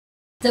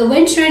The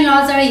Venturi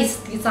nozzle is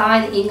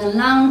designed in a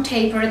long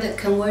tapered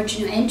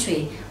converging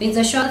entry with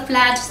a short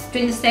flat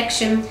straight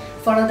section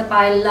followed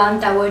by a long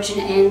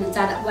diverging end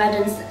that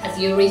widens as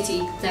you reach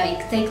the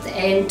exact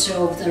end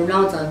of the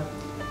nozzle.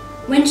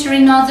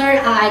 Venturi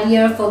nozzles are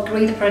ideal for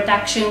great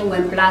production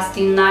when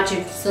blasting large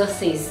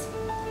surfaces.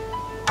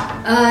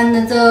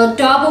 And the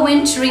double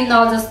Venturi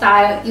nozzle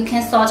style you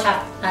can sort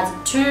of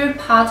as two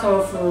parts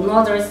of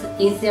nozzles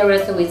in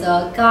series with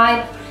a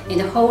gap and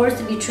holes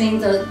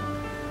between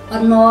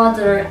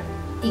another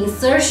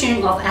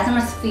insertion of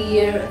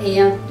atmosphere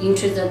and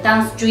into the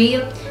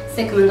downstream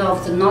segment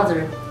of the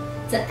nozzle.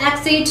 The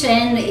exit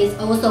end is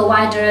also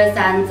wider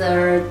than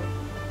the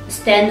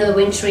standard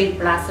Venturi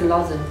blast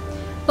nozzle.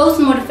 Both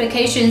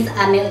modifications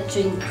are made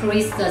to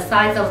increase the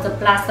size of the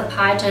blast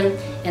pattern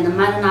and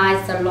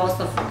minimize the loss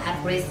of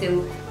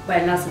abrasive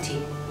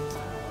velocity.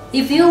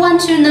 If you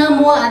want to know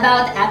more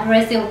about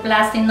abrasive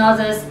blasting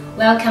nozzles,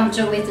 welcome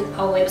to visit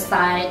our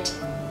website.